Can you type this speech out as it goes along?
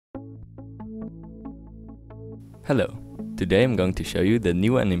Hello, today I'm going to show you the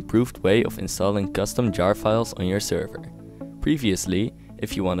new and improved way of installing custom jar files on your server. Previously,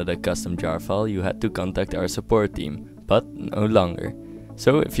 if you wanted a custom jar file, you had to contact our support team, but no longer.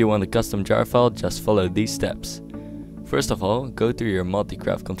 So if you want a custom jar file, just follow these steps. First of all, go to your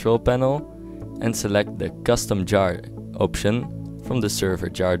Multicraft control panel and select the custom jar option from the server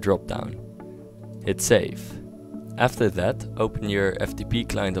jar dropdown. Hit save. After that, open your FTP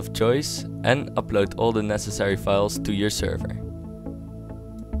client of choice and upload all the necessary files to your server.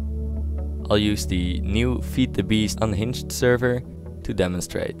 I'll use the new Feed the Beast unhinged server to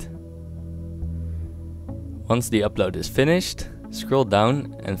demonstrate. Once the upload is finished, scroll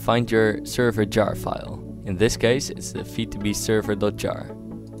down and find your server jar file. In this case, it's the feedthebeastserver.jar.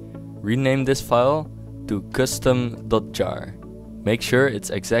 Rename this file to custom.jar. Make sure it's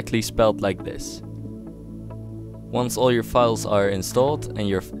exactly spelled like this. Once all your files are installed and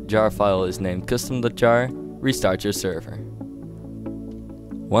your jar file is named custom.jar, restart your server.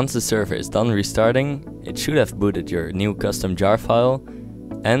 Once the server is done restarting, it should have booted your new custom jar file,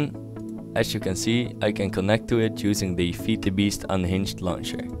 and as you can see, I can connect to it using the Feed the Beast unhinged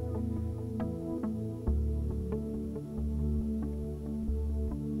launcher.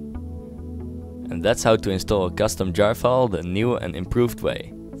 And that's how to install a custom jar file the new and improved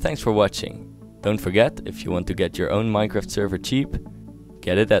way. Thanks for watching. Don't forget, if you want to get your own Minecraft server cheap,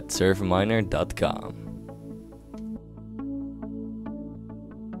 get it at ServerMiner.com.